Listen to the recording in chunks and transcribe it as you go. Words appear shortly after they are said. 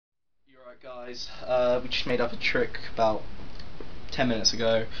Guys, we just made up a trick about 10 minutes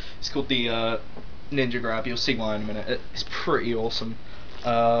ago. It's called the ninja grab. You'll see why in a minute. It's pretty awesome.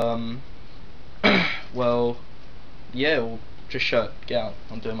 Well, yeah, we'll just get out.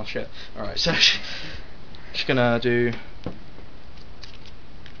 I'm doing my shit. Alright, so just gonna do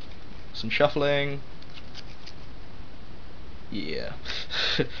some shuffling. Yeah.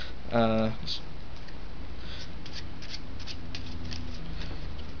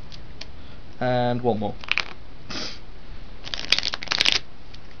 And one more.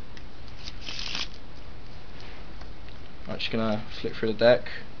 I'm just gonna flick through the deck,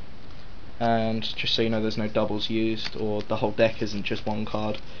 and just so you know, there's no doubles used, or the whole deck isn't just one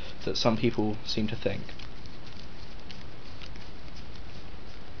card that some people seem to think.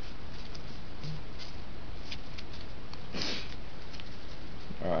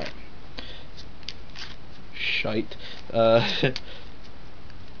 Alright. Shite.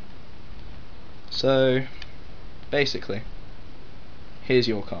 So, basically, here's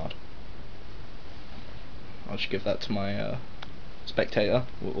your card. I'll just give that to my spectator,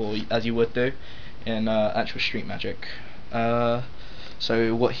 or as you would do in actual Street Magic.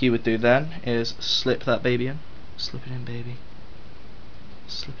 So what he would do then is slip that baby in. Slip it in, baby.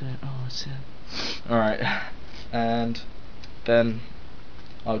 Slip it in. Oh, it's in. Alright. And then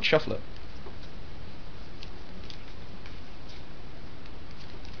I would shuffle it.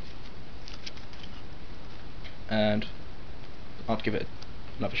 And I'd give it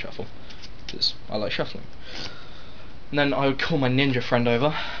another shuffle, because I like shuffling. And then I would call my ninja friend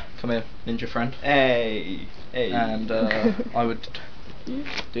over. Come here, ninja friend. Hey, hey. And I would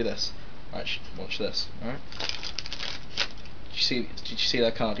do this. Alright, watch this. Alright. Did you see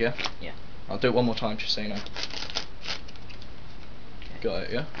that card? Yeah. Yeah. I'll do it one more time, just so you know. Okay. Got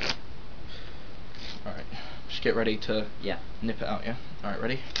it? Yeah. Alright. Just get ready to nip it out. Yeah. Alright,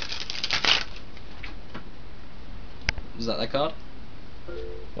 ready? Is that card?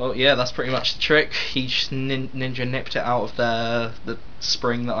 Well, yeah, that's pretty much the trick. He just ninja nipped it out of the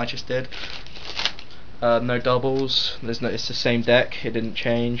spring that I just did. No doubles. It's the same deck. It didn't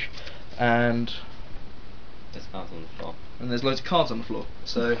change, and there's cards on the floor. And there's loads of cards on the floor.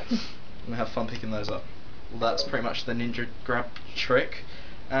 So I'm gonna have fun picking those up. Well, that's pretty much the ninja grab trick,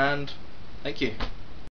 and thank you.